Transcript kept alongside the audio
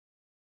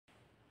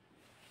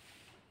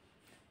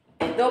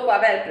dopo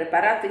aver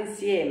preparato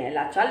insieme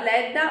la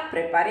cialledda,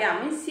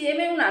 prepariamo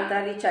insieme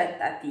un'altra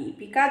ricetta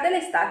tipica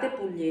dell'estate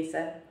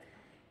pugliese.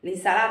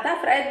 L'insalata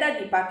fredda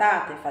di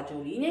patate,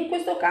 fagiolini e in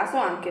questo caso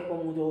anche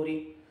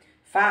pomodori.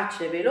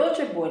 Facile,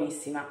 veloce e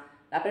buonissima.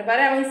 La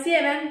prepariamo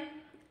insieme?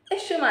 E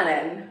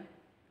sciamanen!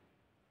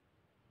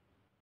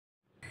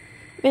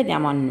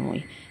 Veniamo a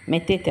noi.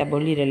 Mettete a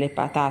bollire le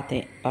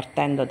patate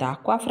partendo da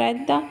acqua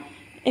fredda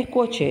e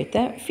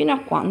cuocete fino a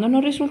quando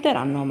non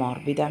risulteranno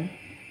morbide.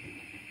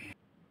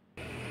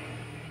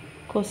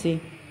 Così.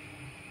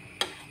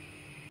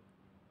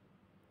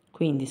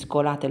 Quindi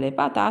scolate le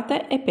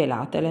patate e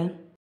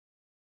pelatele.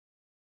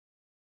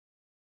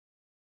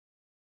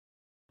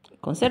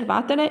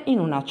 Conservatele in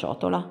una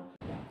ciotola.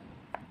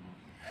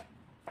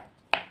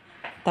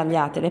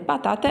 Tagliate le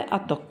patate a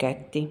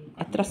tocchetti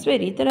e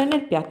trasferitele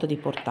nel piatto di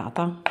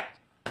portata.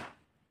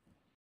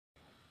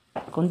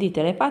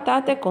 Condite le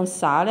patate con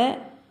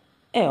sale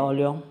e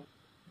olio.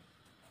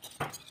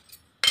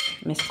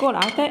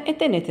 Mescolate e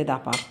tenete da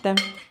parte.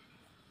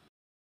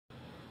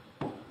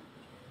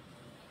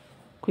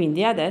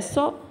 Quindi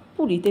adesso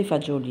pulite i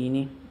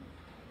fagiolini,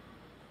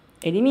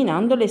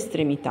 eliminando le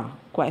estremità.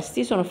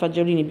 Questi sono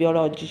fagiolini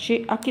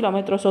biologici a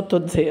chilometro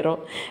sotto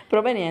zero,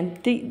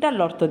 provenienti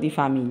dall'orto di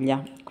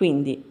famiglia.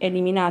 Quindi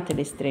eliminate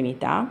le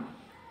estremità,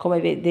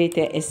 come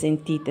vedete e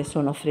sentite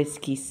sono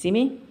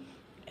freschissimi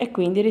e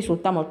quindi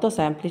risulta molto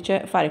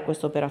semplice fare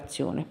questa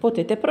operazione.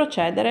 Potete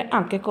procedere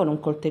anche con un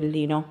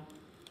coltellino.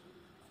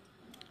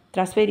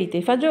 Trasferite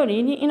i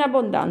fagiolini in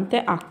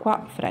abbondante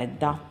acqua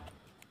fredda.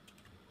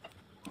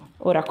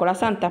 Ora con la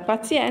santa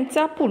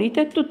pazienza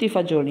pulite tutti i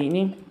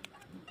fagiolini.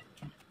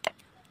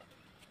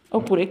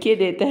 Oppure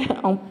chiedete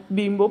a un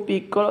bimbo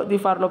piccolo di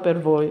farlo per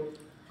voi.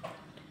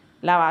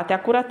 Lavate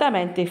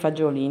accuratamente i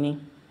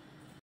fagiolini.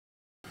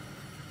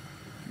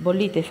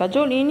 Bollite i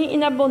fagiolini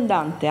in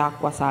abbondante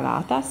acqua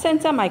salata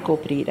senza mai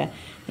coprire.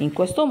 In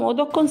questo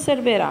modo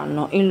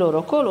conserveranno il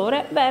loro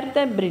colore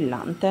verde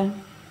brillante.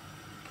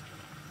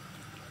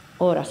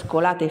 Ora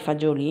scolate i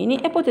fagiolini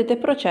e potete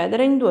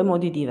procedere in due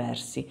modi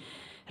diversi.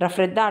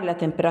 Raffreddarli a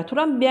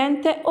temperatura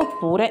ambiente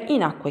oppure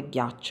in acqua e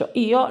ghiaccio.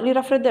 Io li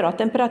raffredderò a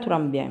temperatura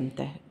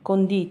ambiente.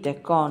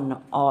 Condite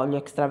con olio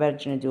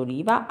extravergine di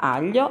oliva,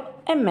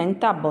 aglio e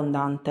menta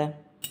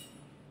abbondante.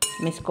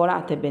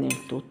 Mescolate bene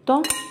il tutto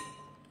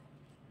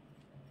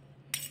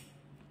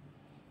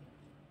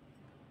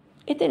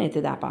e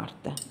tenete da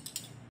parte.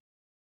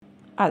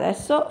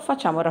 Adesso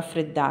facciamo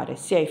raffreddare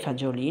sia i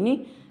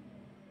fagiolini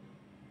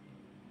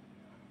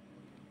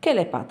che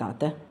le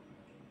patate.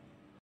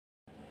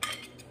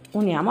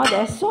 Uniamo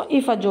adesso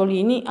i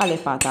fagiolini alle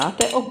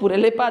patate oppure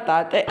le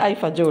patate ai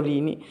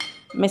fagiolini.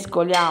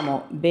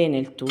 Mescoliamo bene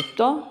il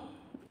tutto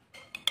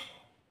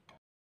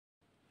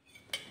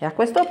e a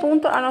questo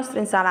punto la nostra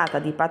insalata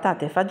di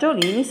patate e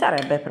fagiolini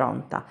sarebbe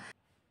pronta.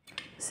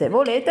 Se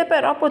volete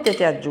però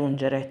potete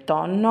aggiungere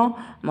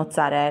tonno,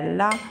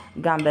 mozzarella,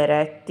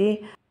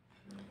 gamberetti,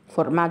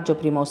 formaggio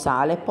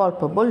primosale,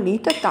 polpo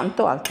bollito e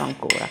tanto altro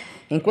ancora.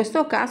 In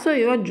questo caso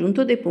io ho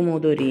aggiunto dei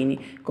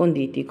pomodorini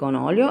conditi con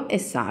olio e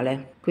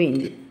sale.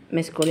 Quindi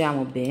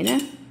mescoliamo bene,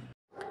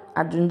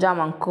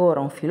 aggiungiamo ancora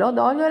un filo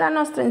d'olio e la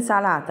nostra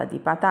insalata di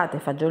patate,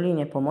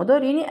 fagiolini e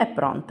pomodorini è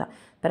pronta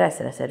per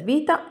essere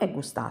servita e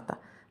gustata.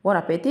 Buon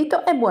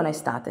appetito e buona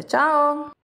estate! Ciao!